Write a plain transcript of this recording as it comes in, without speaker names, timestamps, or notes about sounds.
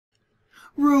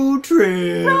Road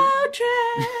trip. Road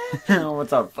trip.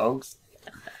 What's up, folks?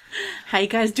 How you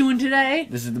guys doing today?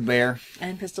 This is the Bear.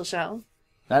 And Pistol Shell.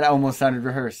 That almost sounded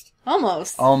rehearsed.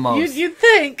 Almost. You'd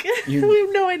think. We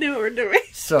have no idea what we're doing.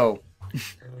 So,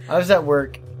 I was at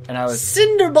work, and I was...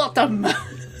 Cinderbottom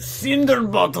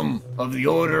of the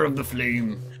Order of the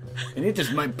Flame. And it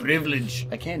is my privilege.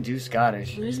 I can't do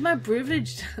Scottish. It is my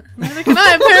privilege. Neither can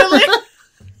I, apparently.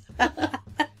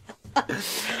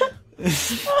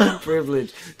 It's my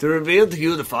privilege to reveal to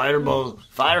you the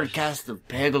firecast of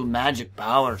Peggle magic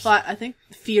powers. I think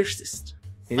fiercest.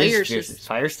 It is fiercest.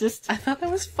 Firecest? I thought that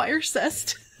was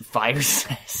firecest.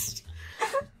 Firecest.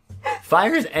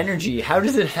 Fire is energy. How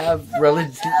does it have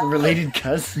related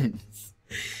cousins?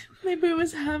 Maybe it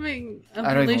was having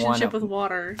a relationship with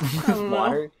water. I don't know.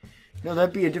 Water? No,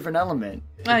 that'd be a different element.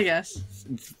 I guess.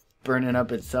 It's burning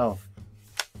up itself.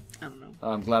 I don't know.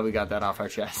 I'm glad we got that off our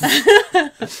chest.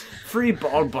 Free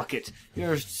ball bucket.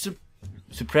 Your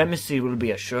supremacy will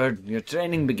be assured. Your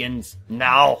training begins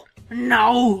now.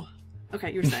 No.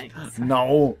 Okay, you were saying.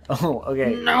 No. Oh,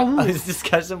 okay. No. I was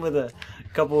discussing with a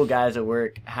couple of guys at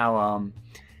work how,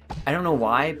 I don't know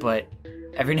why, but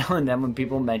every now and then when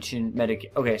people mention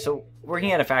okay, so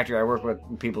working at a factory, I work with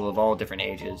people of all different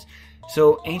ages.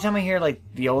 So anytime I hear, like,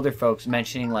 the older folks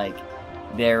mentioning, like,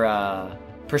 their,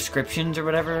 prescriptions or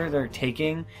whatever they're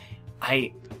taking,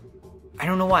 I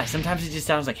don't know why. Sometimes it just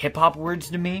sounds like hip-hop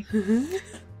words to me.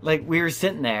 Like, we were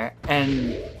sitting there,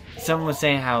 and someone was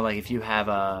saying how, like, if you have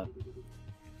a...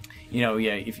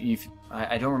 if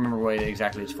I don't remember what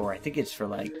exactly it's for. I think it's for,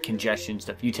 like, congestion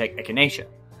stuff. You take echinacea.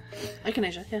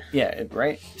 Echinacea, yeah. Yeah,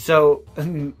 right? So,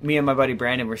 me and my buddy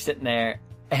Brandon were sitting there,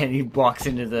 and he walks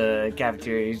into the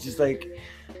cafeteria. He's just like...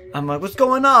 I'm like, what's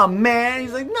going on, man?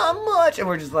 He's like, not much. And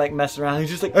we're just, like, messing around. He's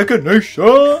just like,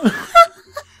 echinacea.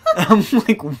 I'm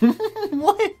like,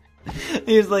 what?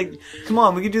 He's like, come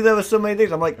on, we can do that with so many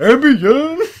things. I'm like,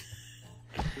 Ambien.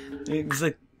 He's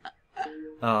like,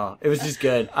 oh, it was just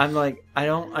good. I'm like, I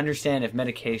don't understand if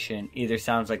medication either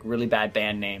sounds like really bad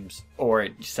band names or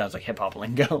it just sounds like hip-hop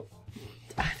lingo.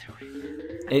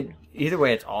 Either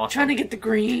way, it's awesome. Trying to get the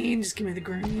green. Just give me the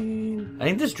green. I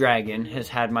think this dragon has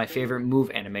had my favorite move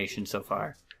animation so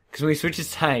far. Because when he switches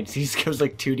sides, he just goes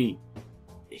like 2D.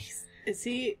 Is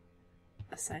he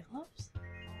a Cyclops?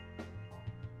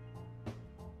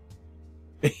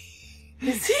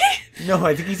 Is he? No,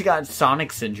 I think he's got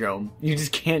Sonic syndrome. You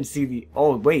just can't see the...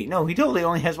 Oh, wait. No, he totally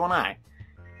only has one eye.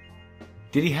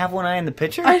 Did he have one eye in the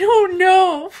picture? I don't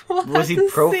know. Was he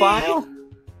profile?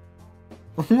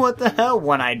 What the hell?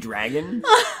 One-eyed dragon?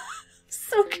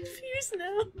 So confused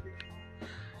now.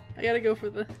 I gotta go for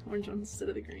the orange one instead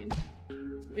of the green.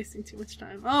 Wasting too much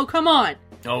time. Oh, come on!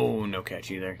 Oh, no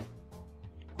catch either.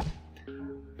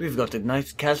 We've got a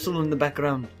nice castle in the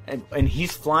background. And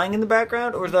he's flying in the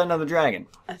background? Or is that another dragon?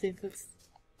 I think that's...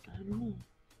 I don't know.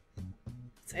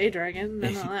 It's a dragon,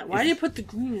 then all that. Why do you put the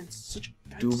green in such a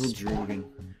bad Double dragon.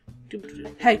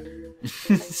 Hey!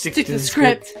 Stick to the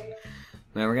script!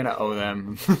 Man, we're gonna owe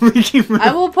them.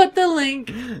 I will put the link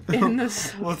in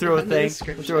the... We'll throw a thing.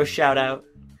 We'll throw a shout out.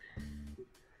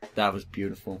 That was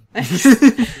beautiful.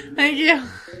 Thank you.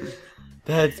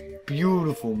 That's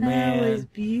beautiful, man. That was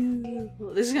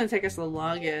beautiful. This is gonna take us the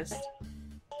longest.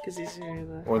 Because these are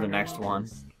the... Or the next one.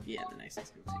 Yeah, the next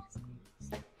one's gonna take us the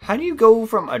longest. How do you go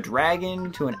from a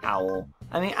dragon to an owl?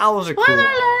 I mean, owls are cool. Spoiler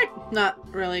alert!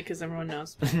 Not really, because everyone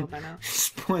knows by now.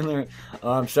 Spoiler.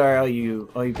 Oh, I'm sorry, all you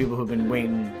people who've been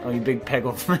waiting, all you big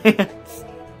Peggle fans.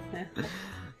 Yeah.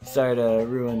 Sorry to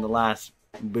ruin the last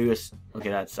boost. Okay,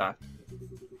 that sucked.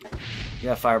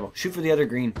 Yeah, fireball. Shoot for the other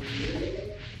green.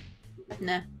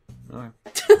 Nah. Alright.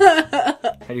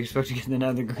 How do you expect to get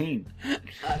another green?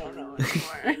 I don't know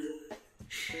anymore.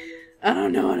 I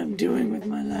don't know what I'm doing with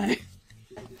my life.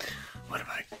 What am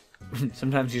I?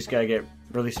 Sometimes you just gotta get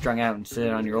really strung out and sit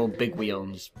on your old big wheel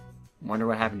and just wonder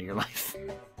what happened to your life.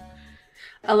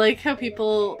 I like how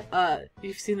people,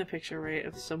 you've seen the picture, right,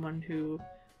 of someone who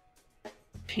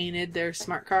painted their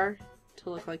smart car to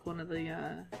look like one of the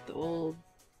old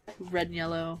red and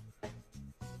yellow.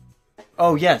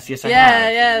 Oh yes, I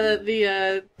have. Yeah,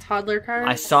 the toddler car.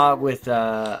 I saw it with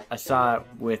that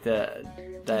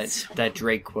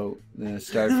Drake quote.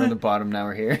 Started from the bottom, now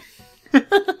we're here.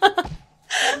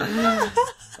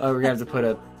 Oh, we're gonna have to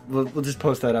put we'll just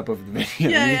post that up over the video.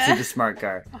 Yeah, you can see the smart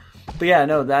car. But yeah,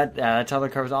 no, that toddler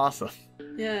car was awesome.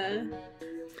 Yeah.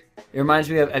 It reminds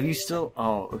me of, have you still...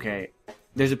 Oh, okay.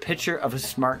 There's a picture of a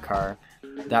smart car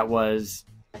that was...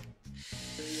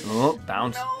 Oh,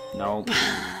 bounce. No.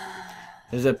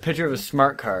 There's a picture of a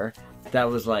smart car that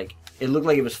was like... It looked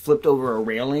like it was flipped over a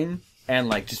railing, and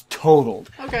like just totaled.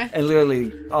 Okay. And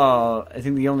literally, I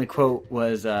think the only quote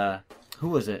was, who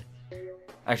was it?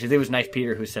 Actually, there was Nice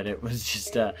Peter who said it. Was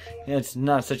just, yeah, it's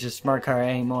not such a smart car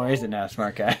anymore, is it now,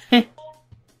 smart guy?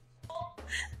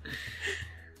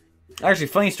 Actually,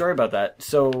 funny story about that.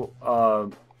 So,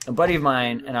 a buddy of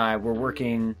mine and I were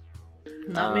working.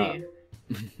 Not me.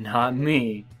 Not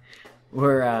me. We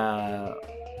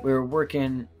were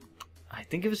working. I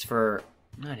think it was for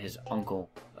not his uncle,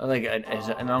 like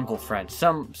an uncle friend,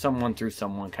 someone through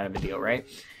someone kind of a deal, right?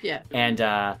 Yeah. And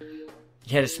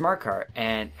he had a smart car,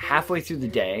 and halfway through the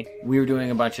day, we were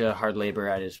doing a bunch of hard labor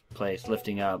at his place,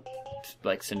 lifting up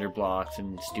like cinder blocks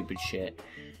and stupid shit.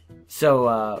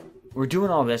 So we're doing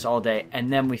all this all day,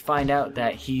 and then we find out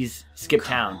that he's skipped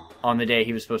town on the day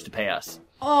he was supposed to pay us.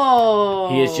 Oh.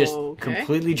 He has just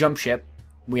completely jumped ship.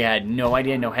 We had no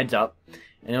idea, no heads up.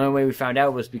 And the only way we found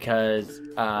out was because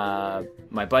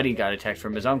my buddy got a text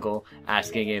from his uncle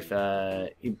asking if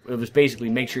it was basically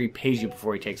make sure he pays you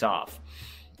before he takes off.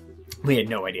 We had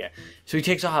no idea. So he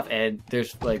takes off, and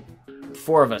there's like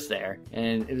 4 of us there.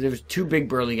 And there was 2 big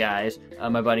burly guys.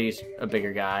 My buddy's a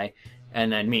bigger guy.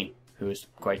 And then me, who is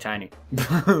quite tiny.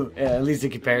 At least in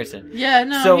comparison. Yeah,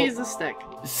 no, he's a stick.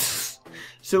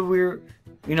 So we're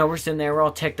sitting there, we're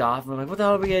all ticked off. We're like, what the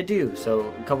hell are we gonna do?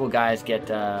 So a couple of guys get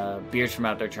beers from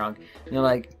out their trunk. And they're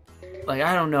like,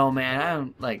 I don't know,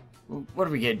 man. What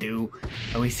are we gonna do?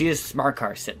 And we see his smart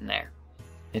car sitting there.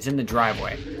 It's in the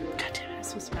driveway. God damn it, I'm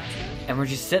so surprised. And we're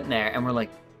just sitting there, and we're like,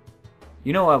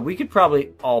 you know what? We could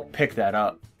probably all pick that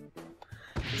up.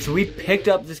 So we picked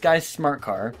up this guy's smart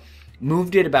car,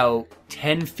 moved it about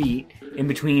 10 feet in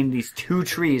between these 2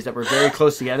 trees that were very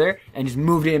close together, and just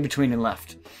moved it in between and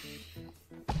left.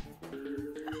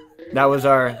 That was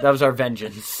our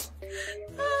vengeance.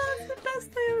 Oh, that's the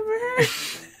best thing I've ever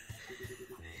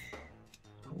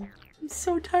heard. I'm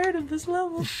so tired of this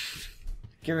level.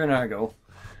 Give her another go.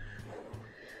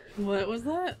 What was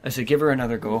that? I said, give her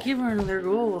another go. Give her another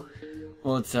go.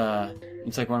 Well, it's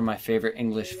like one of my favorite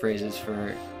English phrases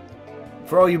for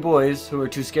all you boys who are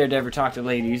too scared to ever talk to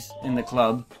ladies in the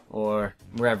club or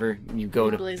wherever you go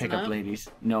to pick up ladies.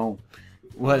 No,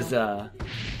 was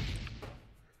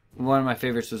one of my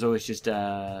favorites was always just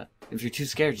if you're too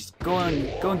scared, just go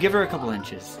and give her a couple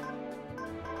inches.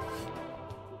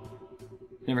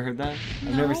 Never heard that? No.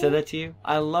 I've never said that to you.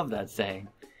 I love that saying.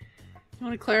 You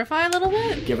want to clarify a little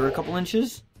bit? Give her a couple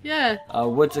inches? Yeah.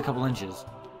 What's a couple inches?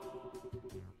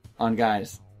 On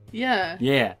guys. Yeah.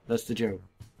 Yeah, that's the joke.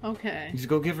 Okay. Just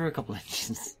go give her a couple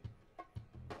inches.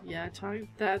 Yeah,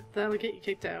 that'll get you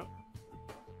kicked out.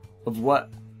 Of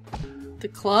what? The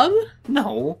club?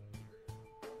 No.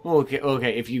 Well,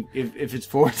 okay. If it's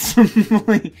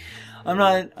forcibly, I'm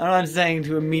not saying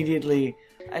to immediately.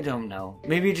 I don't know.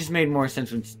 Maybe it just made more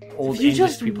sense when old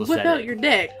English people said it. You just whip out your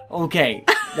dick. Okay,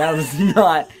 that was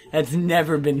not. That's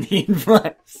never been the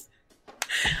advice.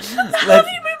 How do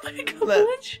you mean by a couple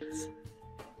inches?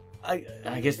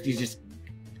 I guess you just.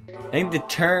 I think the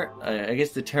term. I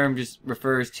guess the term just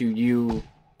refers to you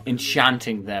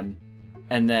enchanting them,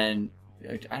 and then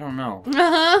I don't know.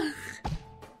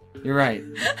 You're right.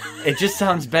 It just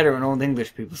sounds better when old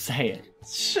English people say it.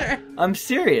 Sure. I'm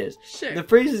serious. Sure. The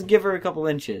phrase is give her a couple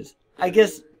inches. I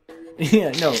guess.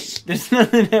 Yeah. No. There's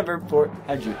nothing ever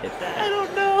how'd you hit that? I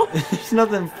don't know. There's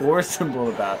nothing forcible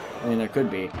about. I mean, there could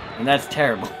be, and that's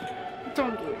terrible.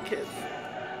 Don't do it, kids.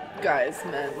 Guys,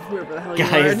 men, whoever the hell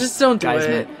Guys, you are, just don't do guys,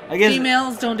 it. men. I guess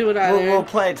females, don't do it either. We'll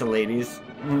play it to ladies.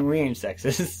 We ain't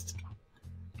sexist.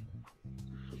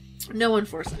 No one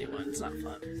force anyone. It's not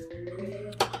fun.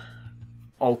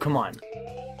 Oh, come on.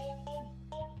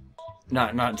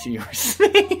 Not to yours.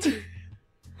 It's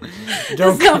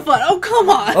not fun. Oh, come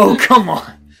on. Oh, come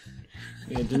on.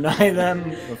 You deny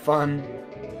them for fun.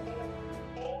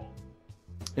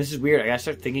 This is weird. I gotta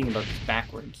start thinking about this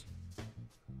backwards.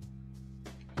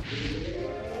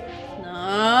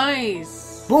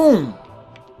 Nice. Boom!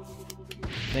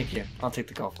 Thank you. I'll take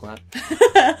the golf clap.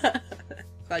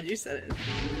 Glad you said it.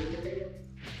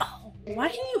 Oh, why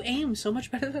can you aim so much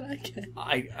better than I can?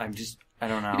 I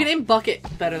don't know. You can aim bucket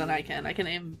better than I can. I can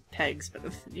aim pegs better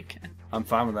than you can. I'm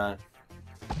fine with that.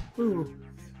 Ooh.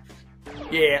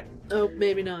 Yeah. Oh,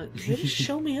 maybe not. They just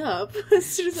show me up as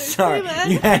soon as I Sorry, say that.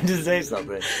 you had to say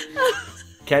something.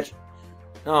 Catch.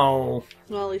 Oh.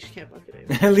 Well, at least you can't bucket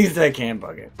aim. At least I can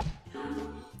bucket.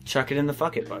 Chuck it in the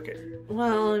fuck it bucket.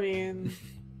 Well, I mean...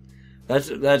 That's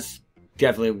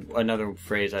definitely another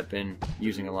phrase I've been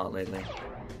using a lot lately.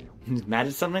 Mad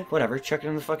at something? Whatever, chuck it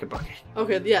in the fuck it bucket.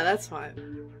 Okay, yeah, that's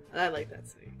fine. I like that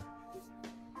saying.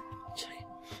 Chuck it in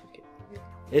the fuck it bucket.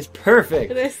 It's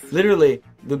perfect. It is. Literally,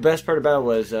 the best part about it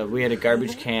was we had a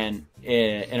garbage can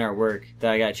in our work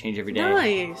that I gotta change every day.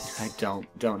 Nice. I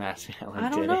don't ask me how I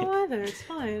don't did know it. either. It's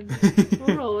fine.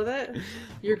 We'll roll with it.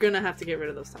 You're gonna have to get rid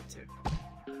of those top two.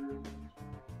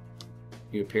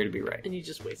 You appear to be right. And you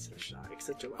just wasted a shot,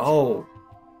 except your last Oh. roll.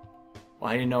 Well,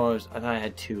 I didn't know I thought I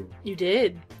had 2. You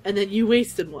did. And then you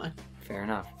wasted one. Fair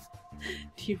enough.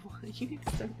 Do you want... You need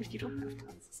to start... You don't have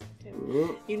glasses.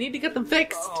 Ooh. You need to get them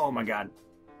fixed. Oh my god.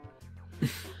 You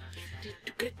need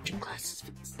to get your glasses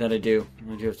fixed. That I do.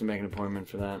 I do have to make an appointment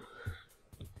for that.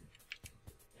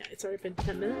 Yeah, it's already been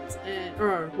 10 minutes.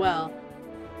 Or, well...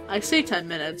 I say 10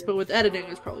 minutes, but with editing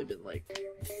it's probably been like...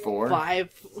 4? 5...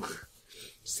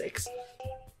 6.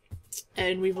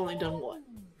 And we've only done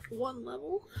one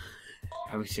level.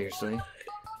 Are we seriously?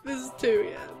 This is 2,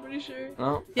 yeah, I'm pretty sure.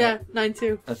 Well, Yeah,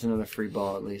 9-2. that's another free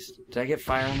ball at least. Did I get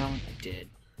fire on that one? I did.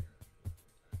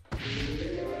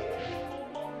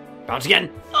 Bounce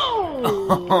again!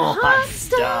 Oh, Hot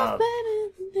stuff!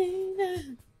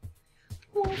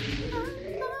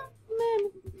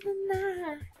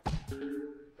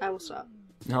 I will stop.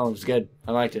 No, it was good.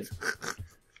 I liked it.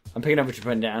 I'm picking up what you're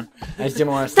putting down. I just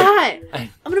didn't want to That! I'm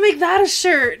gonna make that a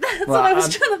shirt. That's Well, what I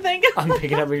was trying to think of. I'm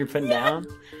picking up what you're putting down.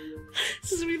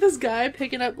 This is me, this guy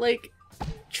picking up like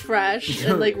trash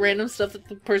and like random stuff that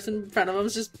the person in front of him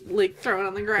is just like throwing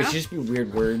on the It ground. should just be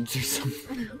weird words or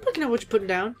something. I'm picking up what you're putting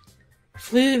down.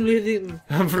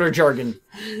 Make For jargon.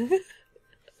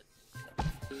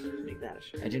 that a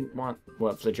shirt. I didn't want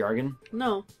what for jargon.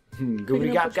 No. Goobity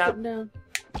Picking up gop what you're gop. putting down.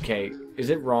 Okay, is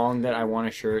it wrong that I want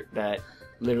a shirt that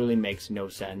literally makes no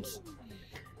sense?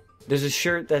 There's a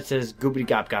shirt that says Goobity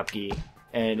Gop Gop Gee,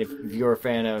 and if you're a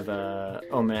fan of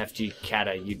Omen FG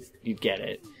Kata, you'd get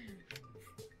it.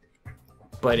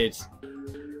 But it's...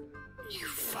 You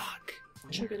fuck.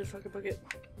 Should I get a fucking bucket?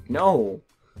 No!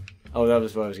 Oh, that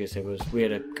was what I was gonna say, was we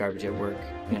had a garbage at work,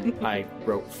 and I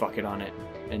wrote fuck it on it,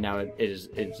 and now it's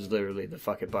literally the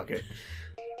fuck it bucket.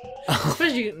 I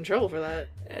suppose you get in trouble for that.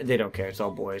 They don't care, it's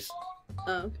all boys.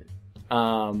 Oh, okay.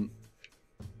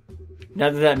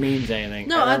 Not that that means anything.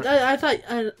 No, I thought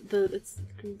it's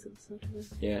green stuff.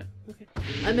 Yeah. Okay.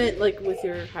 I meant like with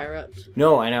your higher ups.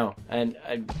 No, I know, and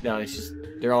no, it's just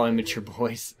they're all immature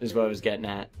boys, is what I was getting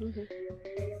at. Okay.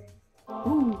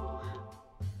 Ooh.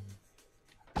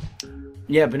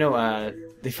 Yeah, but no,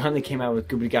 they finally came out with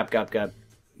Goobity Gop Gop Gop.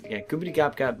 Yeah, Goobity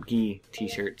Gop Gop Gee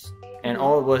t-shirts, and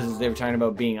all it was is they were talking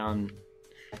about being on.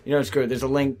 You know, it's good. There's a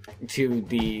link to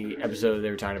the episode they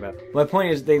were talking about. My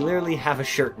point is, they literally have a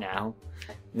shirt now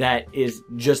that is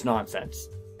just nonsense.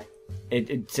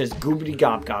 It says Goobity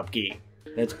Gop Gop Gee.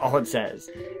 That's all it says.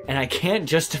 And I can't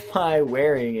justify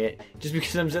wearing it just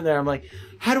because I'm sitting there. I'm like,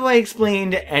 how do I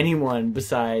explain to anyone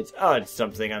besides, oh, it's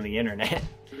something on the internet?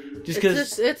 Just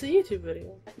because it's a YouTube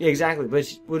video. Yeah, exactly.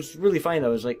 But what's really funny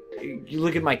though is like, you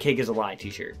look at my "Cake is a Lie"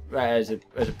 T-shirt as a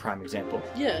prime example.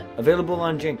 Yeah. Available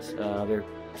on Jinx. Other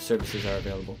services are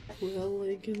available. We'll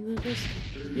link in the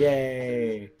description.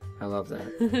 Yay! I love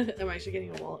that. I'm actually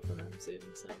getting a wallet from them soon.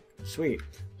 So. Sweet.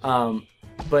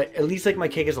 But at least like my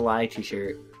 "Cake is a Lie"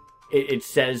 T-shirt, it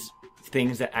says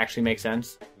things that actually make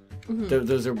sense. Mm-hmm.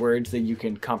 Those are words that you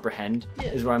can comprehend,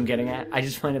 is what I'm getting at. I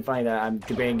just find it funny that I'm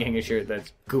debating getting a shirt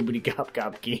that's Goobity Gop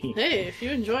Gop Gee. Hey, if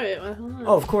you enjoy it, well,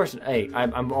 oh, of course. Hey,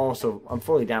 I'm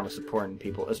fully down with supporting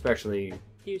people, especially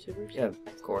YouTubers. Yeah,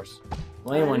 of course.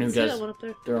 Well, anyone who does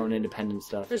their own independent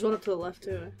stuff. There's one up to the left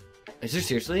too. Is there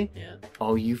seriously? Yeah.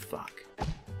 Oh, you fuck.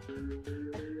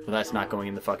 Well, that's not going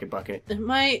in the fucking bucket. It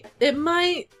might get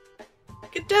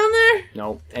down there.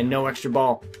 No, and no extra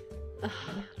ball.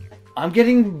 I'm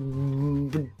getting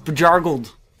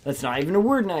bejargled. That's not even a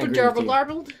word now.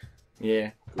 Bejarbled?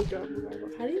 Yeah.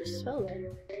 Bejarbled. How do you spell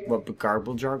that? What,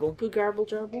 begarble jargle? Begarble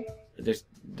jarble? There's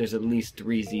at least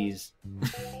 3 Z's.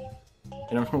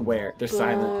 I don't know where. They're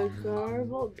silent.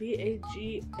 Begarble.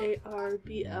 B-A-G-A-R-B-L.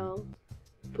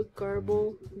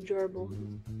 Begarble jarble.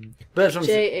 But that's what I'm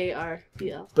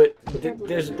J-A-R-B-L. But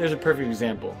there's a perfect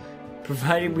example.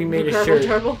 Provided we made a shirt.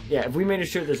 Jarble? Yeah, if we made a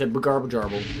shirt that said begarble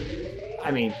jarble, I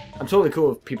mean, I'm totally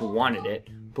cool if people wanted it.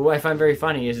 But what I find very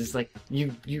funny is it's like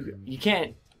you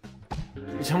can't.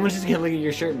 Someone's just gonna look at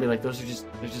your shirt and be like, they're just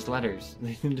letters.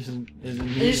 It doesn't and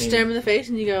you just stare them in the face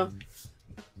and you go,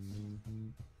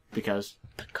 because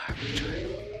begarble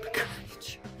jarble.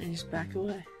 And you just back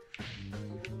away.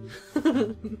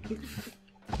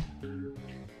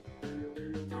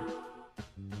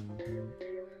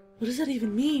 What does that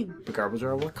even mean? Begarble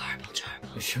jarble? Begarble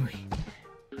jarble. Should we?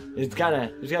 There's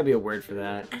gotta be a word for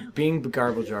that. Being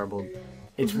begarble jarbled.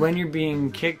 It's when you're being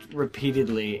kicked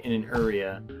repeatedly in an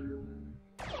area.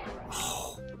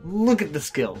 Oh, Look at the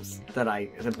skills that I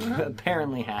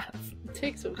apparently have. It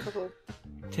takes a couple.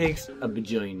 Takes a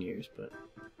bajillion years, but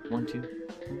 1, 2.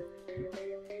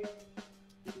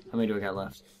 How many do I got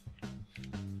left?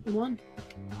 1.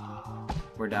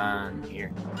 We're done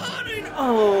here.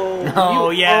 Oh. Oh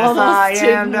yes, almost I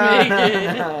am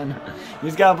didn't done. You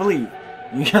just gotta believe.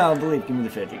 You gotta believe. Give me the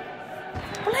 50.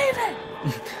 Believe it.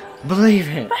 Believe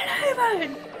it. Believe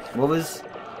it. What was?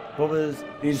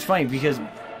 It's funny because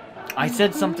I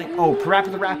said something. Oh,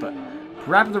 Parappa the Rappa.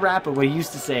 Parappa the Rappa. What he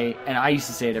used to say, and I used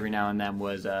to say it every now and then,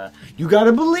 was "You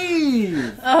gotta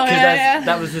believe." Oh yeah.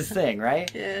 That was his thing, right?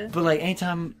 Yeah. But like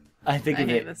anytime I think of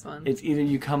it, this one. it's either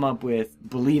you come up with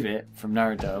 "Believe It" from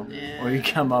Naruto, or you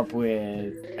come up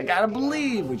with "I gotta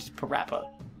believe," which is Parappa.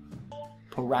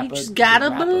 Parappa. You just gotta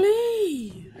the Rappa.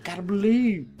 believe. I gotta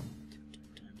believe.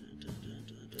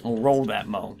 Oh, roll that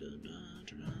mo.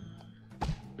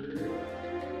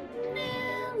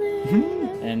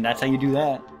 And that's how you do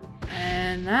that.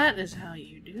 And that is how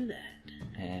you do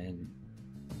that. And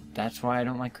that's why I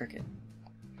don't like cricket.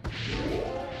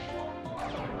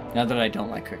 Not that I don't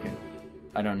like cricket.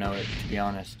 I don't know it, to be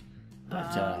honest.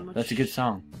 But that's a good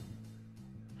song.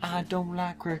 I don't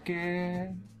like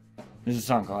cricket. There's a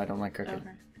song called I Don't Like Cricket.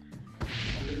 Okay.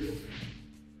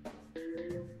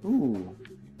 Ooh.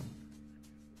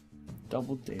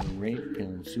 Double day rape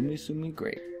and sumi sumi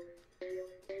grape.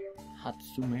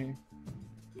 Hatsume.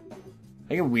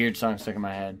 I get weird songs stuck in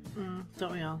my head.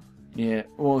 Don't we all? Yeah.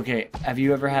 Well, okay. Have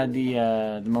you ever had the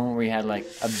moment where you had like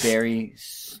a very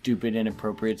stupid,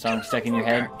 inappropriate song stuck in your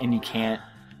head and you can't?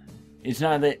 It's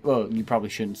not that. Well, you probably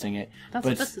shouldn't sing it. That's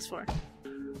what this is for.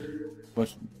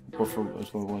 What's for?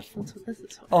 That's what this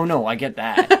is for. Oh no, I get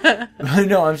that.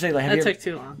 No, I'm saying like. That took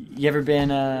too long. You ever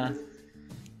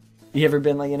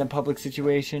been like in a public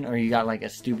situation or you got like a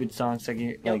stupid song stuck in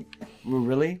your like?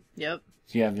 Really? Yep.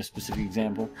 Do you have a specific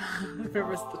example? I remember it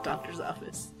was the doctor's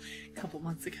office a couple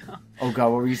months ago. Oh god,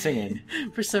 what were you singing?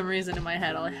 For some reason in my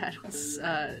head, all I had was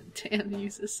 "Dan,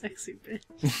 use a sexy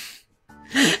bitch."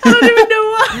 I don't even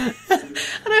know why.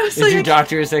 And I was Is your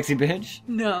doctor a sexy bitch?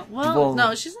 No. Well,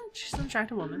 no, she's an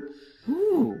attractive woman.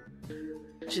 Ooh.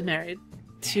 She's married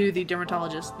to the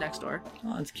dermatologist next door.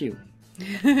 Oh, that's cute.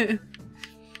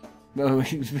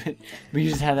 But you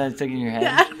just had that stuck in your head?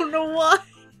 Yeah, I don't know why.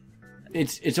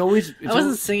 It's always... I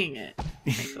wasn't singing it,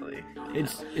 actually.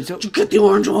 It's Get the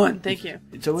orange one! Thank you.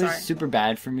 It's always super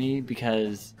bad for me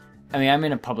because... I mean, I'm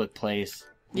in a public place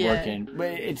working.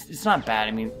 But it's not bad.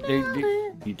 I mean,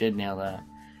 you did nail that.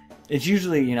 It's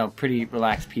usually, pretty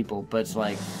relaxed people, but it's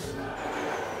like...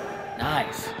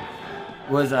 Nice.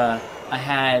 I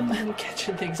had... I'm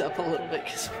catching things up a little bit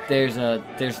because there's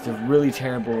the really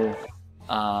terrible...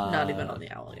 not even on the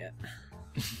owl yet.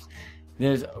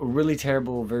 There's a really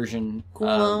terrible version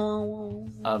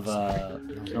of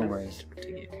no worries,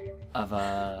 of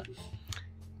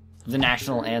the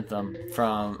national anthem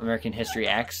from American History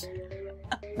X,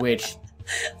 which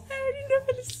I already know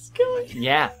where this is going.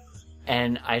 Yeah,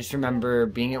 and I just remember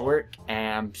being at work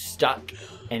and I'm stuck,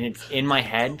 and it's in my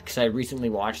head because I recently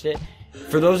watched it.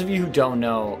 For those of you who don't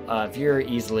know, if you're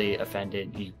easily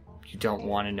offended, you don't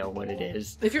want to know what it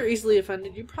is. If you're easily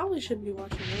offended, you probably shouldn't be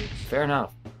watching those. Fair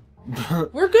enough.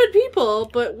 We're good people,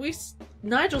 but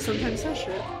Nigel sometimes says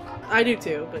shit. I do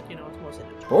too, but it's mostly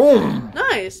Nigel. Boom!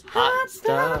 Nice! Hot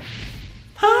stuff!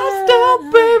 Hot stuff,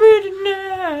 baby,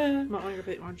 tonight! I'm not going to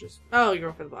get oranges. Oh, you're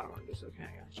going for the bottom oranges. Okay,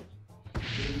 I gotcha.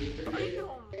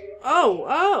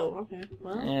 Oh, okay.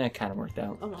 Well, yeah, it kind of worked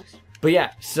out. Almost. But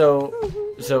yeah, so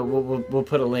we'll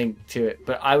put a link to it.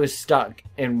 But I was stuck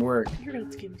in work. You're going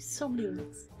to give me so many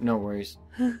links. No worries.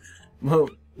 Well,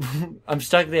 I'm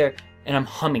stuck there and I'm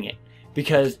humming it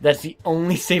because that's the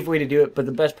only safe way to do it. But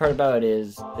the best part about it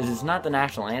is it's not the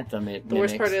national anthem. The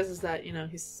worst part is that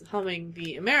he's humming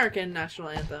the American national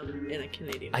anthem in a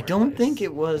Canadian. I don't think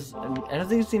it was. I don't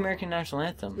think it's the American national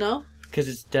anthem. No. Because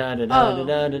it's da da da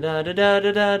da da da da da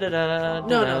da da da da.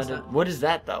 No, it's not. What is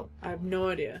that though? I have no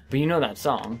idea. But you know that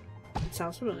song. It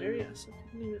sounds familiar, yes.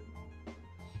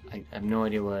 I have no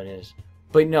idea what it is.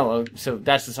 But no, so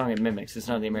that's the song it mimics. It's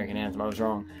not the American anthem. I was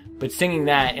wrong. But singing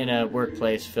that in a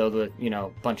workplace filled with, a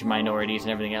bunch of minorities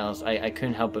and everything else, I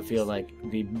couldn't help but feel like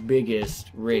the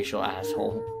biggest racial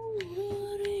asshole.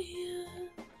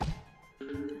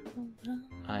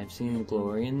 I've seen the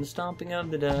glory in the stomping of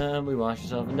the dove. We wash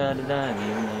ourselves and da-da-da, and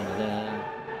even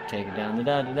da-da-da. Take it down the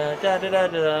da-da-da,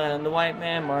 da-da-da-da, and the white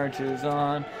man marches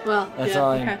on. Well, that's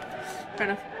all okay. Fair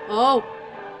enough. Oh!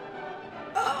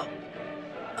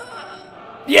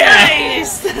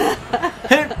 Yes!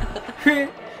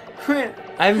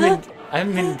 I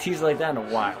haven't been teased like that in a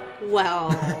while. Well,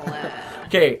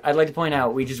 Okay, I'd like to point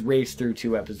out we just raced through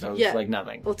 2 episodes like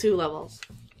nothing. Well, 2 levels.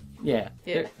 Yeah.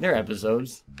 They're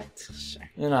episodes. Sure.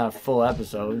 They're not full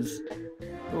episodes.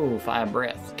 Ooh, fire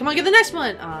breath. Come on, get the next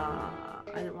one! I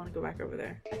didn't want to go back over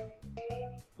there. I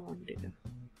wanted to go.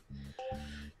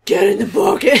 Get in the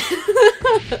bucket!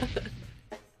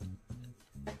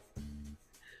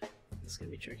 This is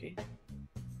gonna be tricky.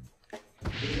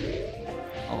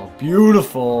 Oh,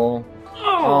 beautiful.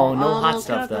 Oh, no hot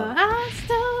stuff, though. Hot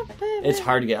stuff, baby. It's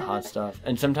hard to get hot stuff,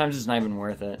 and sometimes it's not even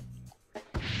worth it.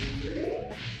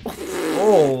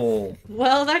 Oh.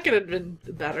 Well, that could have been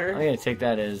better. I'm gonna take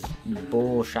that as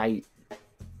bullshit.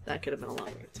 That could have been a lot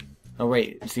worse. Oh,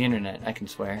 wait, it's the internet. I can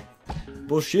swear.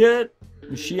 Bullshit.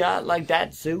 Shit like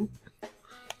that, Sue.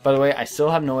 By the way, I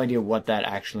still have no idea what that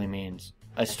actually means.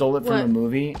 I stole it from a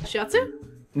movie. Shiatsu?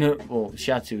 No, well,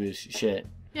 shiatsu is shit.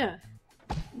 Yeah.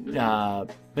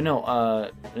 But no, I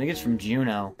think it's from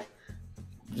Juno.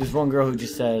 There's one girl who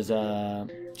just says,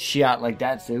 "Shiat like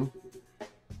that, Sue."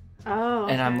 Oh.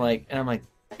 Okay. And I'm like,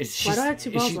 is she? Why do I have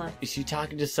 2 balls left? Is she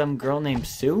talking to some girl named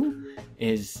Sue?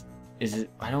 Is it?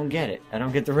 I don't get it. I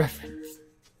don't get the reference.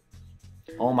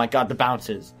 Oh my god, the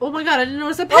bounces. Oh my god, I didn't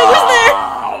notice that peg was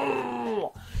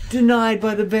Oh! Denied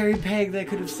by the very peg that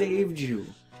could have saved you.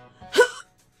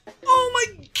 Oh my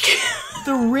god!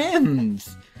 The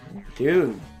rims,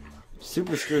 dude.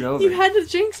 Super screwed over. You had to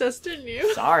jinx us, didn't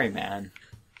you? Sorry, man.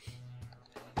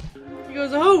 He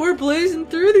goes, oh, we're blazing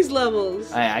through these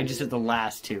levels. I just hit the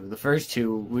last 2. The first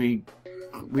 2, we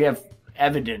have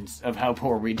evidence of how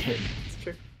poor we did. It's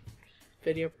true.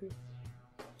 Video proof.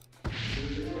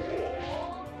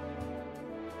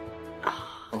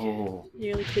 Oh.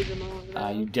 You really cleave them all over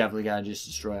that. You definitely gotta just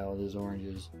destroy all those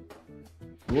oranges.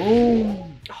 Whoa!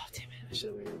 Oh, damn it. I should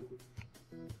have waited.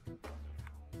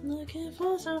 Looking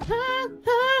for some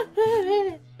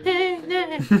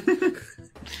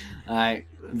Alright,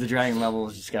 the dragon level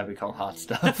has just gotta be called hot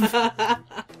stuff.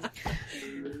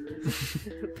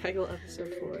 Peggle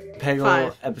episode 4. Peggle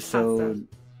 5. episode...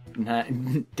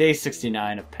 Day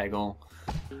 69 of Peggle.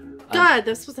 God,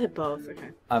 that's supposed to hit both.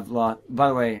 Okay. I've lost... By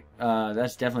the way,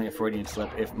 that's definitely a Freudian slip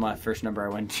if my first number I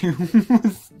went to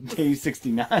was day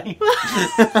 69. I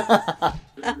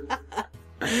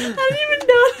didn't even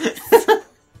notice.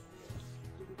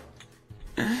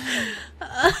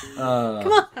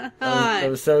 Come on. That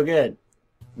was so good.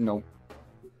 Nope.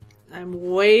 I'm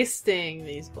wasting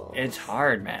these balls. It's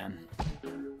hard, man.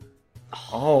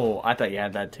 Oh, I thought you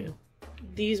had that too.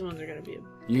 These ones are gonna be.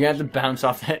 You have to bounce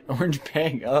off that orange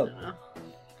peg up. No.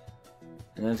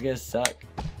 And that's gonna suck.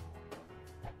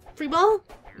 Free ball?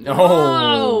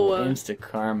 No!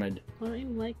 Insta-karma'd. Why don't you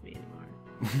like me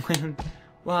anymore?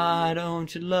 Why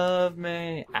don't you love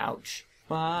me? Ouch.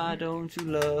 Why don't you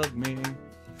love me?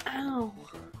 Ow.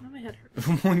 Why my head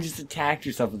hurt? You just attacked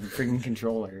yourself with the freaking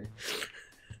controller.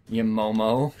 You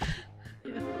Momo.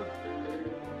 Yeah.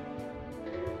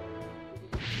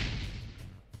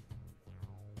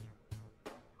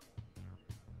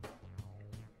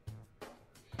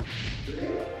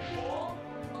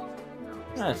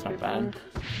 That's not bad.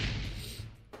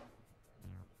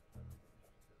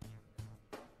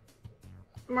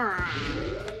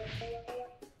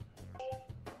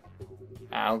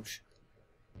 Ouch.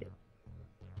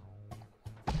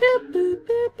 Boop, boop,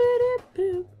 boop, boop,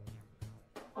 boop.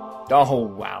 Oh,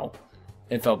 wow.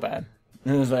 It felt bad.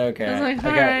 It was like, okay, I was like,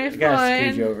 I got fine.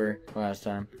 a stage over last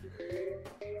time.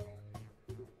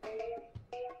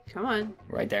 Come on.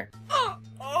 Right there.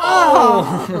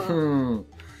 Oh!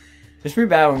 It's pretty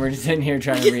bad when we're just sitting here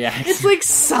trying to react. It's like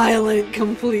silent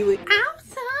completely.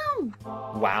 Awesome!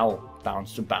 Wow.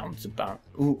 Bounce to bounce to bounce.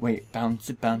 Ooh, wait.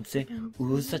 Bouncy, bouncy.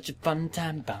 Ooh, such a fun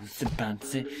time. Bouncy,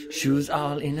 bouncy. Shoes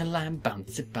all in a line.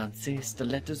 Bouncy, bouncy.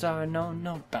 Stilettos are no.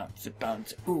 Bouncy,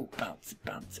 bouncy. Ooh, bouncy,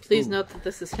 bouncy. Please Ooh. note that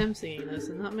this is him singing this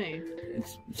and not me.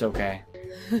 It's okay.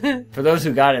 For those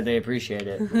who got it, they appreciate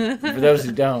it. For those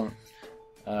who don't,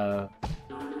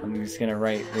 I'm just gonna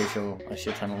write Rachel a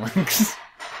shit ton of links.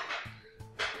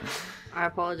 I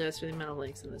apologize for the amount of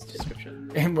links in this description.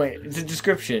 And wait, it's a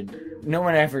description. No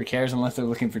one ever cares unless they're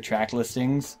looking for track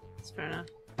listings. That's fair enough.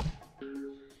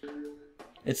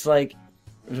 It's like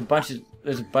there's a bunch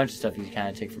of stuff you kind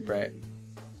of take for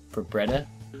Bretta.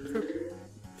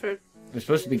 For They're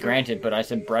supposed to be granted, but I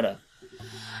said Bretta.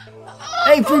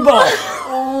 Hey, free ball!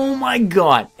 Oh my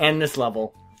god! End this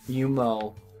level. You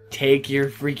Mo. Take your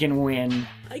freaking win.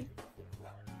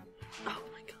 Oh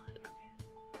my god.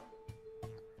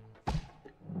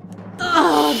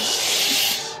 Oh,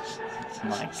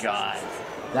 My god.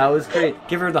 That was great.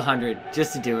 Give her the 100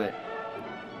 just to do it.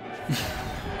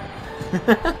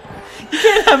 You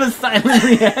can't have a silent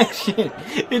reaction.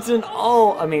 It's an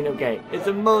all. I mean, okay. It's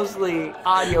a mostly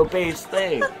audio-based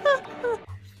thing.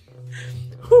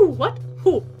 Who? What?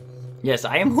 Who? Yes,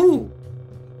 I am who.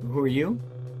 Who are you?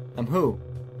 I'm who.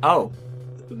 Oh,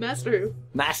 Master Who.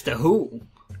 Master Who.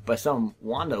 But some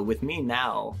wander with me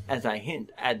now as I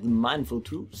hint at the mindful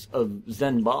truths of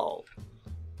Zen Ball.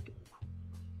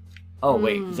 Oh,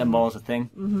 wait. Zen Ball is a thing?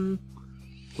 Mm-hmm.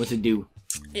 What's it do?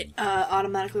 It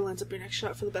automatically lines up your next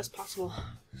shot for the best possible.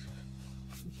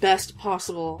 Best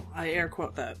possible. I air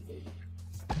quote that.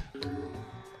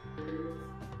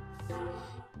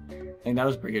 I think that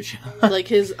was a pretty good shot. Like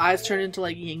his eyes turn into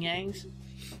like yin yangs.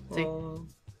 Like,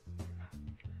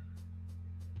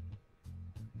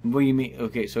 What do you mean?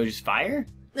 Okay, so just fire?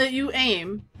 that you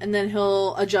aim, and then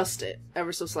he'll adjust it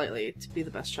ever so slightly to be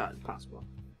the best shot possible.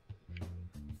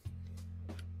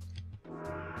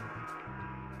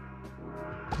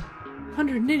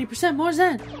 $180% more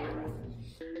Zen.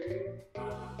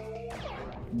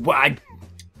 What?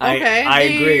 Okay, I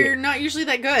agree. You're not usually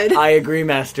that good. I agree,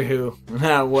 Master Who.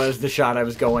 That was the shot I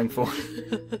was going for.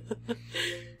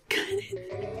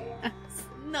 That's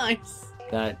nice.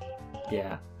 That,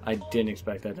 yeah, I didn't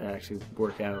expect that to actually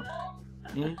work out.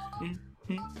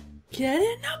 Get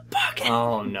in the bucket.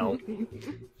 Oh no.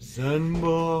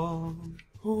 Zenball.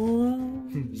 Oh.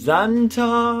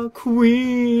 Xanta,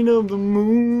 Queen of the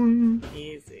Moon.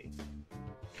 Easy.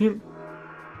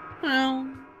 Well,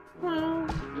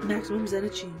 maximum Zen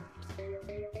achieved.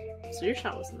 So your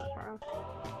shot wasn't that far off.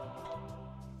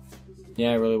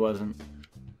 Yeah, it really wasn't.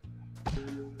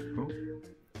 To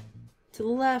the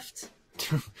left.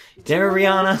 Damn it,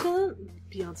 Rihanna.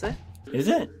 Beyonce. Is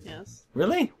it? Yes.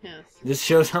 Really? Yes. This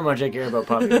shows how much I care about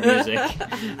popular music.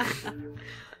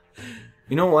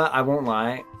 You know what? I won't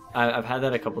lie. I've had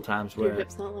that a couple times Your where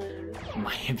hips not lying.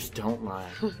 my hips don't lie.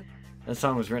 That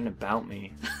song was written about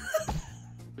me.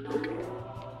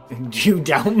 Do you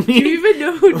doubt me? Do you even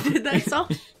know who did that song?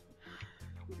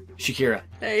 Shakira.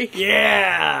 Hey.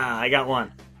 Yeah, I got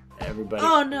one. Everybody.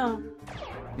 Oh no.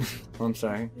 Oh, I'm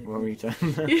sorry. What were you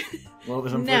talking about? What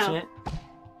was No. unfortunate?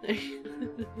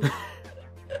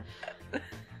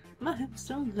 My hips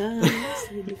don't lie.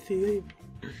 Seem to feel.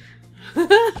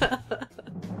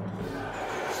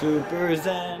 Super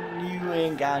Zen, you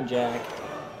ain't got jack.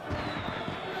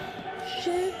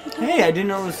 Shit. Hey, I didn't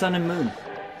know it was sun and moon.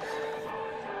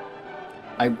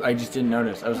 I just didn't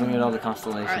notice. I was looking at all the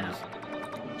constellations.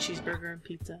 Cheeseburger and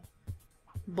pizza.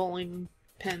 Bowling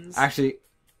pins. Actually,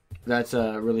 that's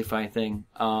a really funny thing.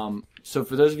 So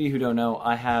for those of you who don't know,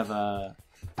 I have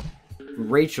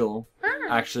Rachel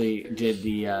actually did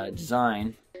the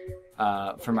design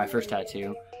for my first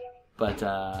tattoo, but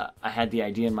I had the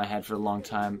idea in my head for a long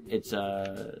time. It's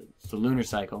the lunar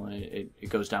cycle, and it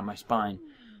goes down my spine.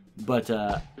 But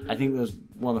I think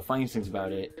one of the funniest things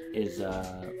about it is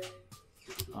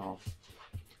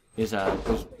there's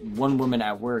one woman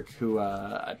at work who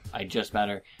I just met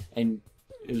her, and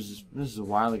this is a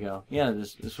while ago. Yeah,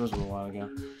 this was a little while ago.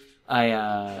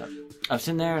 I was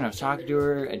sitting there and I was talking to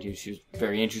her, and she was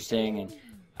very interesting, and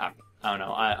I don't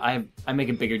know. I make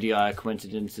a bigger deal out of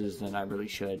coincidences than I really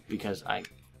should, because I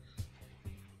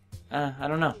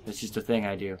don't know. It's just a thing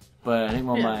I do. But I think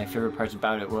one of my favorite parts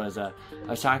about it was I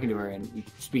was talking to her, and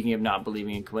speaking of not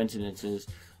believing in coincidences,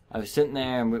 I was sitting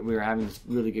there and we were having this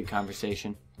really good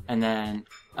conversation, and then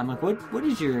I'm like, "What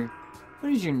is your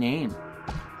name?"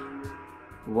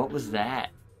 What was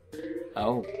that?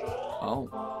 Oh.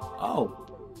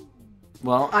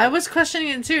 Well, I was questioning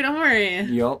it too. Don't worry.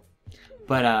 Yup.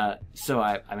 But so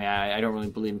I don't really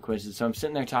believe in coincidences. So I'm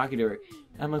sitting there talking to her.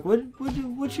 And I'm like,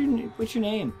 what's your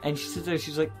name? And she sits there.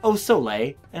 She's like, oh,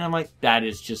 Soleil. And I'm like, that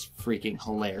is just freaking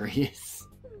hilarious.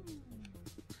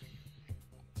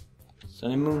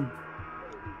 Sun and moon.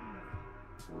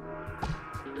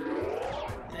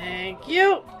 Thank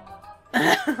you.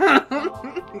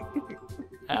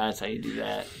 That's how you do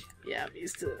that. Yeah,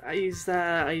 I use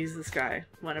this guy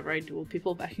whenever I duel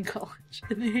people back in college,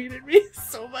 and they hated me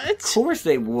so much. Of course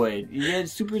they would. You had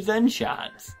super Zen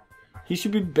shots. He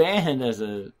should be banned as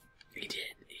a... He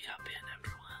did. He got banned after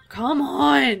a while. Come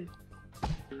on!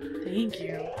 Thank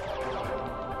you.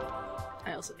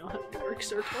 I also know how to work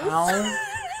circles.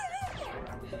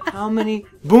 How many...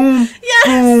 Boom!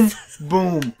 Yes!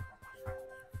 Boom! Boom!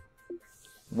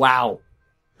 Wow.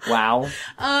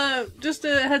 Just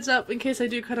a heads up in case I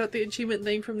do cut out the achievement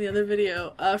thing from the other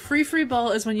video. Free ball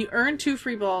is when you earn 2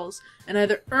 free balls and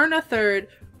either earn a third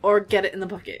or get it in the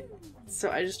bucket.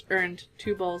 So I just earned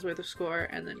 2 balls worth of score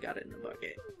and then got it in the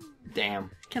bucket.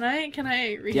 Damn. Can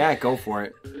I read? Yeah, go for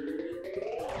it.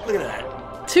 Look at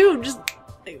that. 2, just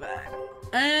like that.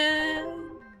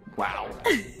 Wow.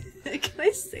 Can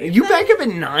I say You that? back up at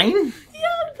 9? Yeah,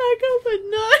 back up at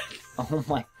 9. Oh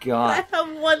my god. I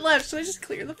have one left. Should I just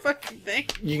clear the fucking thing?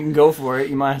 You can go for it.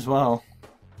 You might as well.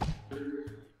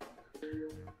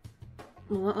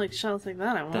 Well, not like shots like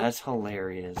that, I won't. That's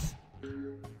hilarious.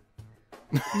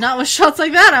 Not with shots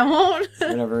like that, I won't.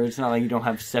 Whatever. It's not like you don't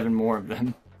have 7 more of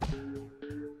them.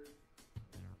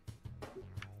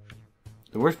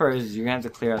 The worst part is you're gonna have to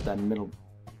clear out that middle.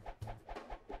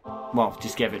 Well,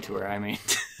 just give it to her, I mean.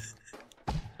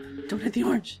 Don't hit the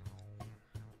orange.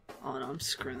 Oh no, I'm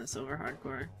screwing this over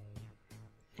hardcore.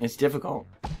 It's difficult.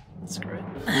 Screw it.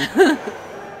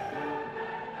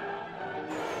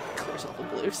 Clears all the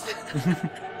blues.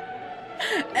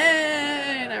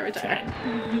 And I retire.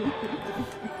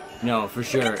 No, for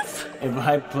sure. If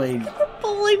I played...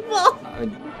 Bowling ball!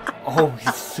 Oh,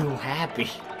 he's so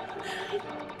happy.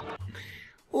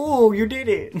 Oh, you did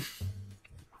it!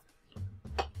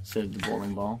 Said the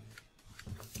bowling ball.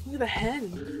 Look at the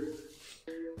hen.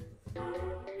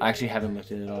 I actually haven't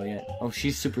looked at it all yet. Oh,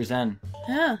 she's super zen.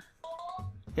 Yeah.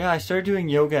 Yeah, I started doing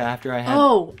yoga after I had...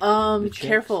 Oh,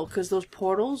 careful, because those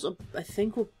portals, I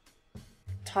think, will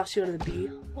toss you out of the bee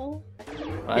hole.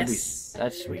 Well, Yes.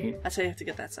 That's sweet. That's how you have to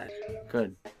get that side.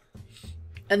 Good.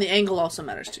 And the angle also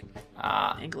matters, too.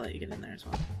 Ah. Angle that you get in there as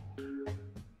well.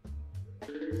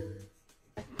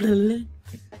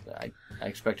 I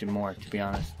expected more, to be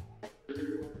honest.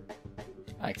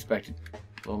 I expected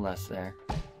a little less there.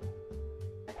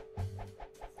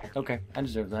 Okay, I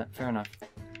deserve that. Fair enough.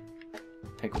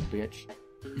 Pickled bitch.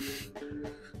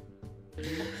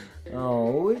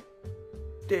 Oh,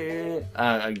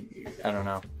 I don't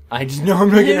know. I just know I'm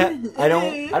not gonna. I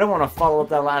don't want to follow up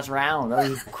that last round. That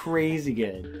was crazy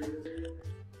good.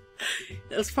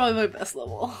 That was probably my best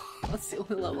level. That's the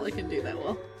only level I can do that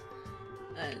well.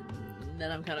 And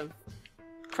then I'm kind of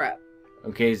crap.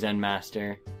 Okay, Zen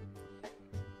Master.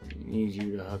 Need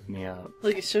you to hook me up.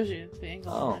 Look, it shows you the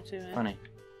angle Oh, on there too, man. funny.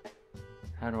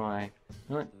 How do I?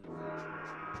 What?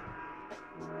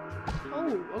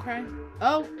 Oh, okay.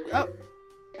 Oh.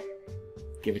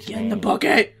 Give it to Get me. in the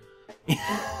bucket!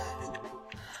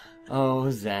 Oh,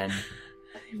 Zen.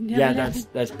 Yeah,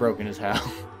 that's broken as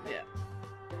hell.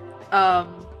 Yeah.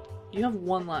 You have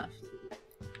one left.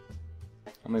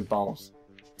 How many balls?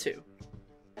 2.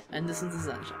 And this is the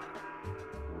Zen shot.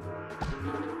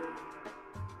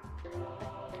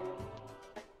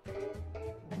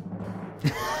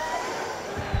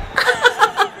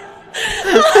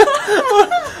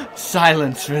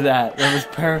 Silence for that. That was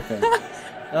perfect.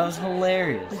 That was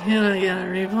hilarious. Can I get a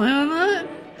replay on that?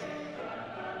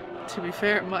 To be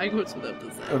fair, mine was without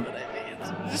the Zen, but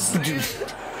I mean,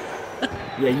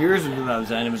 Yeah, yours was without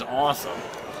Zen. It was awesome.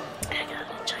 I got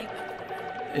an achievement.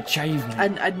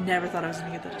 Achievement. I never thought I was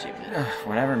gonna get that achievement.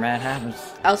 Whatever, man, happens.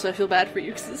 Also, I feel bad for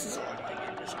you because this is all my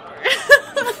game this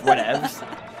Whatevs.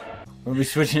 We'll be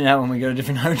switching it out when we go to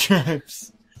different hard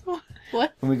drives.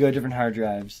 What? When we go to different hard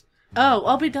drives. Oh,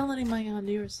 I'll be downloading mine on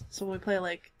yours. So when we play,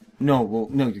 like... No,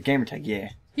 your gamer tag, yeah.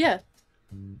 Yeah.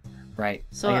 Right.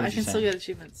 So I can still get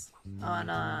achievements on,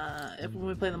 when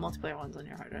we play the multiplayer ones on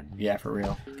your hard drive. Yeah, for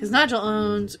real. Because Nigel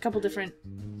owns a couple different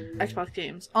Xbox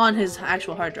games on his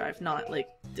actual hard drive, not, like,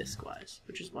 disc-wise.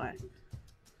 Which is why.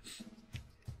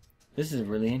 This is a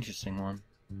really interesting one.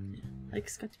 Like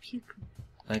Scott Pilgrim.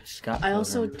 Like Scott. I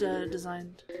also Pilgrim.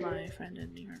 designed my friend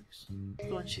in New York's.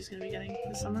 The one she's going to be getting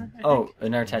this summer, I Oh, think.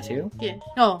 another tattoo? Yeah.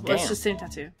 No, Damn. it's the same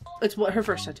tattoo. It's her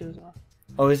first tattoo as well.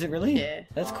 Oh, is it really? Yeah.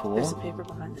 That's cool. There's a paper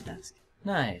behind the desk.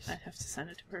 Nice. I have to send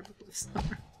it to her before this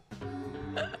summer.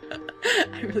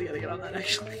 I really gotta get on that,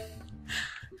 actually.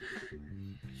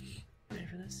 Ready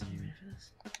for this? Are you ready for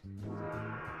this?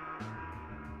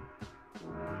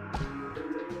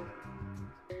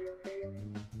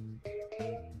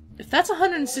 If that's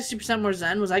 160% more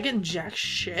Zen, was I getting jack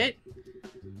shit?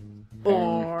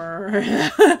 Or...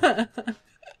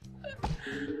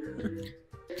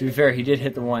 To be fair, he did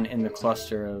hit the one in the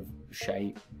cluster of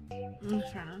shite. Fair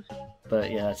enough.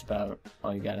 But yeah, that's about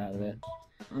all you got out of it.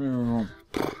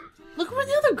 Look where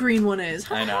the other green one is.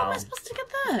 How I the hell am I know. supposed to get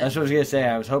that? That's what I was gonna say.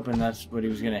 I was hoping that's what he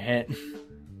was gonna hit.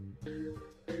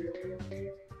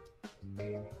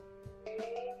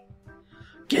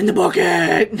 Get in the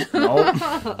bucket! Nope.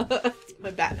 My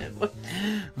Batman book.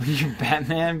 You're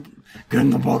Batman? Get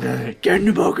in the bucket! Get in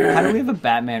the bucket! How do we have a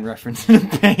Batman reference in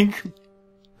a bank?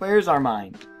 Where's our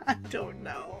mind? I don't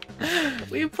know.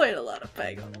 We played a lot of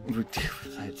Peggle. We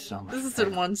played so much. This is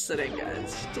in one sitting,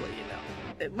 guys, just to let you know.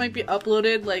 It might be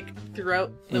uploaded, like,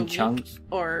 throughout the In week chunks?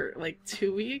 or, like,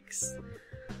 2 weeks.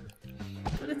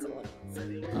 But it's a lot of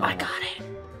sitting. Oh. I got it!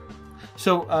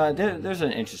 So, there's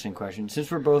an interesting question.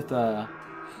 Since we're both,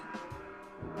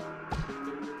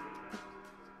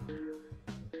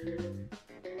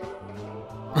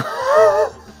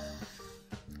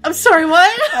 I'm sorry,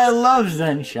 what? I love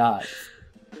Zen shots.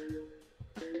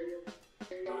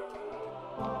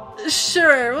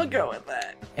 Sure, we'll go with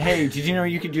that. Hey, did you know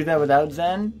you could do that without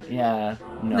Zen? Yeah.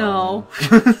 No.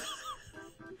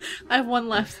 I have one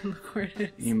left in the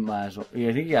coordinates. You might as well. Yeah,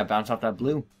 I think you gotta bounce off that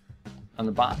blue on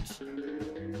the bots.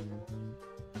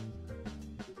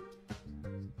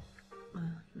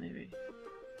 Maybe.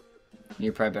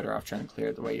 You're probably better off trying to clear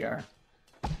it the way you are.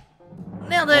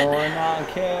 Nailed it! Or not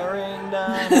caring.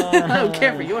 I don't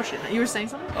care for your shit. You were saying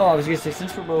something? Oh, I was gonna say,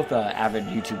 since we're both avid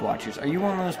YouTube watchers, are you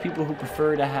one of those people who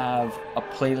prefer to have a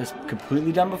playlist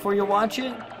completely done before you watch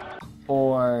it?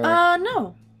 Or...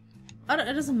 No.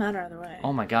 It doesn't matter either way.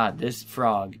 Oh my god, this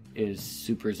frog is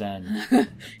super zen.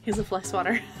 He's a fly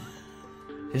swatter.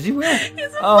 Is he weird?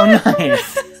 He's a Oh, fly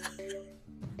nice!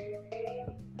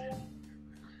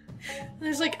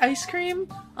 There's like ice cream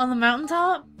on the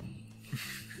mountaintop.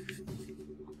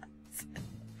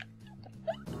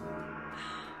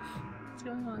 What's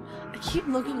going on? I keep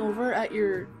looking over at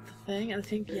your thing and I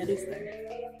think Yeti's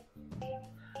there.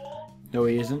 No,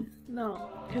 he isn't? No,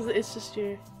 because it's just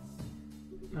your...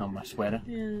 Oh, my sweater?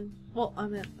 Yeah. Well, I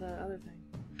meant the other thing.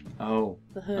 Oh.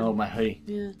 The hood. Oh, my hoodie.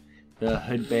 Yeah. The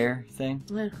hood bear thing?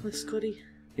 Yeah, the Scooty.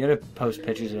 You gotta post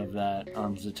pictures of that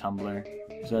on the Tumblr.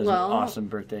 So that's Well, an awesome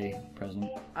birthday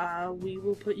present. We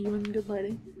will put you in good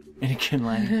lighting. In a good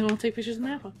lighting. And we'll take pictures in the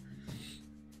iPhone.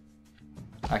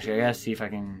 Actually, I gotta see if I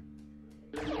can...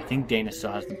 I think Dana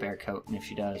still has the bear coat, and if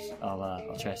she does,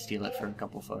 I'll try to steal it for a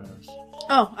couple photos.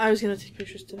 Oh, I was gonna take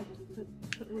pictures too.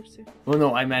 That works too. Well,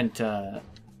 no, I meant,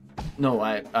 no,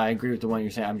 I agree with the one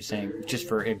you're saying. I'm just saying, just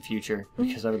for in future,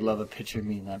 because I would love a picture of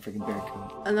me in that freaking bear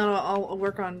coat. And then I'll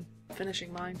work on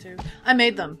finishing mine too. I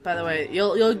made them, by the way.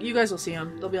 You guys will see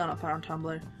them. They'll be on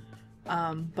Tumblr.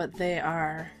 But they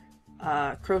are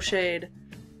crocheted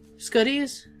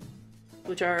scuddies,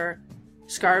 which are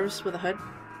scarves with a hood.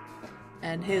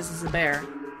 And his is a bear.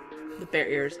 The bear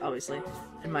ears, obviously.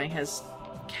 And mine has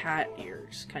cat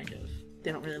ears, kind of.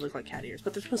 They don't really look like cat ears,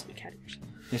 but they're supposed to be cat ears.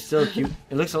 They're still cute.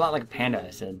 It looks a lot like a panda, I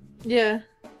said. Yeah.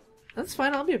 That's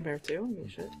fine, I'll be a bear too. I don't give a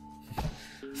shit.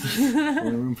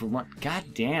 Only room for one. God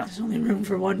damn. There's only room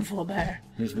for one full bear.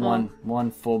 There's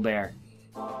one full bear.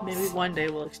 Maybe one day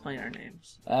we'll explain our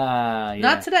names. Yeah.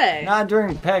 Not today. Not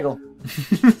during Peggle.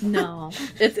 No.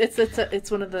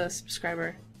 It's one of the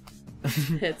subscriber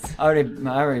hits. I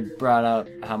already brought up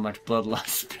how much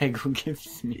bloodlust Peggle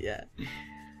gives me. Yeah.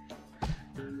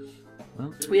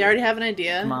 Well, We already have an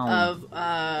idea of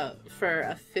for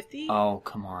a 50. oh,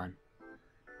 come on.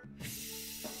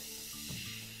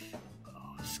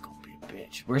 Oh, this is gonna be a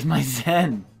bitch. Where's my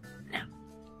Zen? No.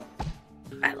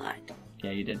 I lied.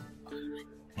 Yeah, you did.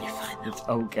 You're fine though. It's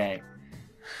okay.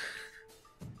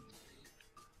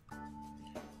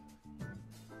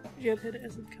 You gotta hit it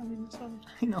as it's coming this way.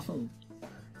 I know.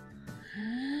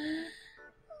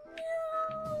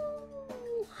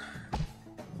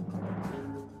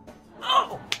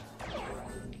 Oh!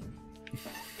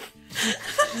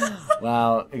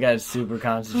 Wow, I got super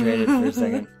concentrated for a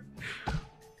second.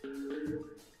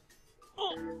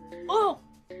 Oh!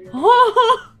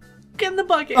 Oh! Get in the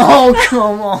bucket. Oh,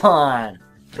 come on!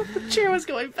 The chair was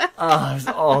going back. Oh, I was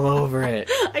all over it.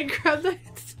 I grabbed the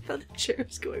thought the chair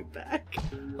was going back.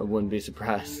 I wouldn't be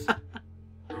surprised.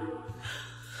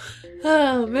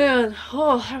 Oh man.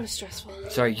 Oh, that was stressful.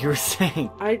 Sorry, you were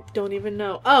saying. I don't even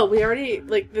know. Oh, we already,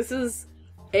 this is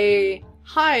a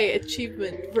high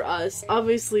achievement for us.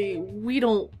 Obviously, we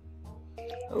don't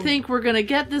think we're gonna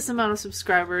get this amount of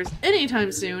subscribers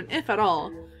anytime soon, if at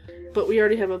all. But we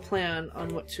already have a plan on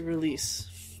what to release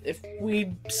if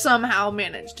we somehow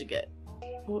manage to get,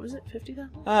 what was it,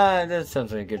 50,000? That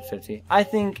sounds like a good 50. I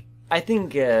think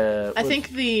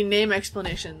the name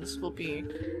explanations will be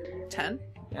 10.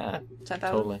 Yeah, 10,000.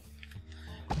 totally.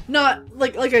 Not,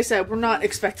 like I said, we're not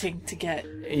expecting to get...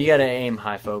 You gotta aim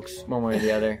high, folks, one way or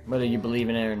the other, whether you believe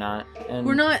in it or not. And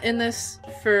We're not in this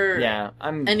for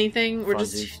anything. We're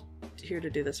funsies. just here to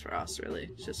do this for us, really.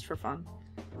 It's just for fun.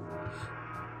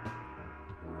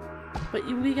 But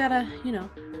we gotta,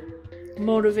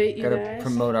 motivate you Gotta guys.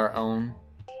 promote our own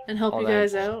And help all you that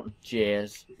guys out.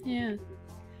 jazz. Yeah.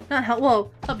 Not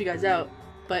help, help you guys out.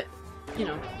 But,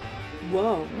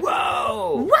 whoa.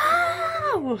 Whoa!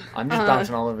 Wow! I'm just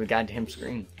bouncing all over the goddamn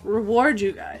screen. Reward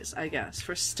you guys, I guess,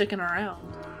 for sticking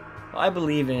around. Well, I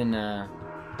believe in,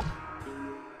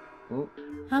 Ooh,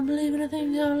 I believe in a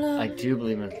thing called love. I do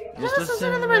believe in Just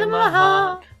listen to the rhythm of my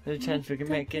heart. There's a chance we can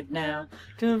make it now.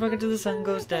 Till the sun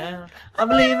goes down. I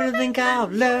believe in a thing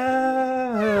called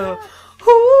love.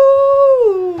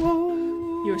 Ooh.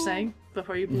 You were saying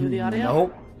before you blew the audio?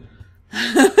 Nope.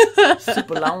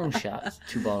 Super long shots.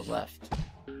 2 balls left.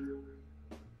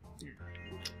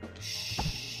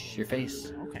 your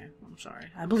face. Okay, I'm sorry.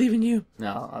 I believe in you.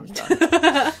 No, I'm done.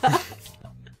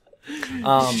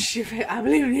 I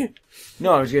believe in you.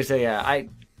 No, I was gonna say, yeah,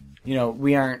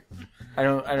 we aren't. I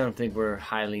don't think we're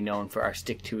highly known for our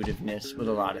stick-to-itiveness with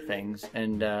a lot of things,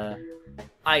 and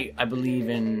I believe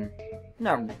in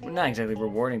not exactly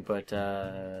rewarding, but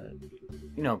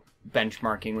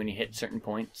benchmarking when you hit certain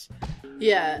points.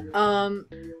 Yeah.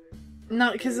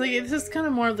 No, because like this is kind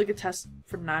of more of like a test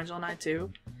for Nigel and I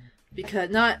too, because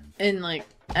not in like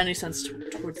any sense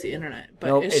towards the internet, but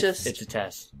Nope, it's just a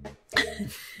test.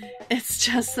 It's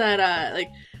just that like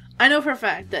I know for a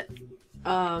fact that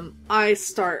I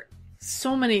start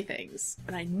so many things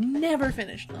and I never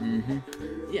finish them.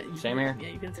 Mm-hmm. Yeah, Same here. Yeah,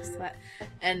 you can attest to that.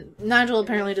 And Nigel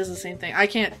apparently does the same thing. I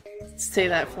can't say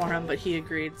that for him, but he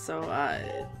agreed. So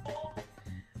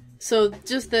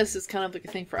just this is kind of like a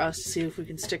thing for us to see if we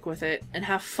can stick with it and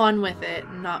have fun with it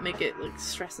and not make it like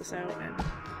stress us out. And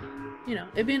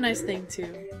it'd be a nice thing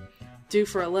to do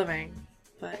for a living,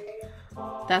 but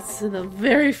that's in the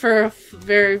very for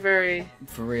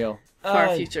real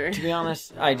far future. To be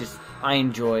honest, I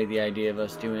enjoy the idea of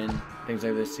us doing things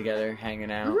like this together,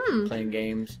 hanging out, playing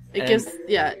games.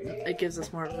 It gives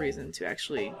us more of a reason to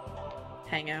actually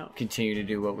hang out, continue to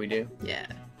do what we do. Yeah,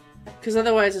 because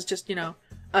otherwise it's just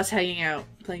us hanging out,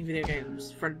 playing video games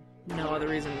for no other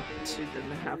reason than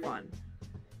to have fun.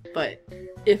 But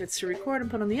if it's to record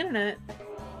and put on the internet,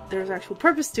 there's actual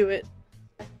purpose to it.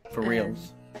 For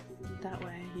reals. That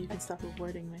way you can stop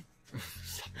avoiding me.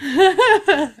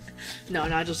 No,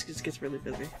 it just gets really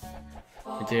busy.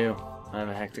 I do. I have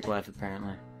a hectic life,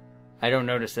 apparently. I don't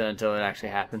notice it until it actually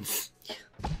happens.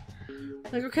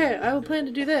 Like, okay, I will plan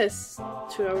to do this.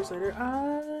 2 hours later,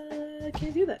 I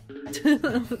can't do that.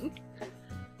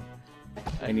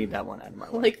 I need that one out of my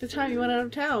life. Like the time you went out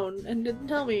of town and didn't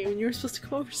tell me when you were supposed to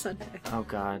come over Sunday. Oh,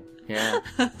 God. Yeah.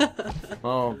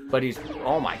 Oh, but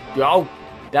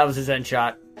that was a Zen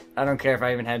shot. I don't care if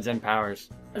I even had Zen powers.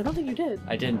 I don't think you did.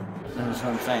 I didn't. That's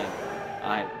what I'm saying.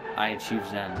 I achieved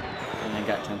Zen, and I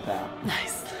got 10,000.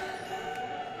 Nice.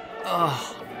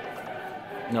 Oh.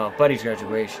 No, Buddy's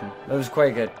graduation. That was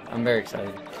quite good. I'm very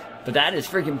excited. But that is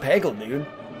freaking Peggle, dude.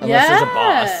 Unless there's a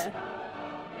boss.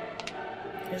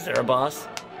 Is there a boss?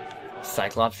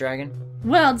 Cyclops Dragon?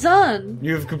 Well done!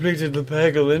 You have completed the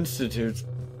Peggle Institute's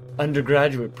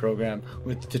undergraduate program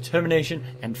with determination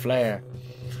and flair.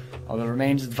 All that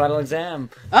remains is the final exam.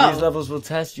 Oh. These levels will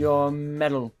test your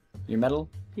mettle. Your mettle?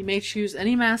 You may choose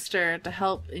any master to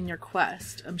help in your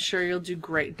quest. I'm sure you'll do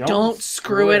great. Don't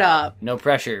screw it up. No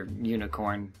pressure,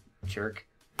 unicorn jerk.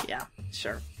 Yeah,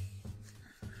 sure.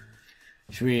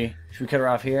 Should we cut her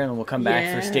off here and we'll come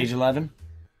back for stage 11?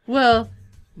 Well,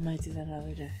 might do that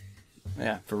another day.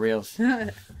 Yeah, for reals.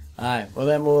 Alright, well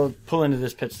then we'll pull into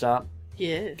this pit stop.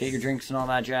 Yes. Get your drinks and all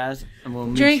that jazz, and we'll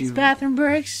meet Drinks, you. bathroom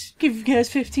breaks. Give you guys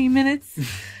 15 minutes.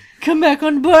 Come back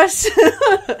on the bus.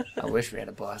 I wish we had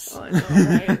a bus. Oh, I know,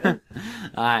 right?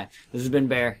 Alright, this has been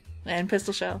Bear. And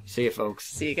Pistol Show. See you, folks.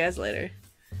 See you guys later.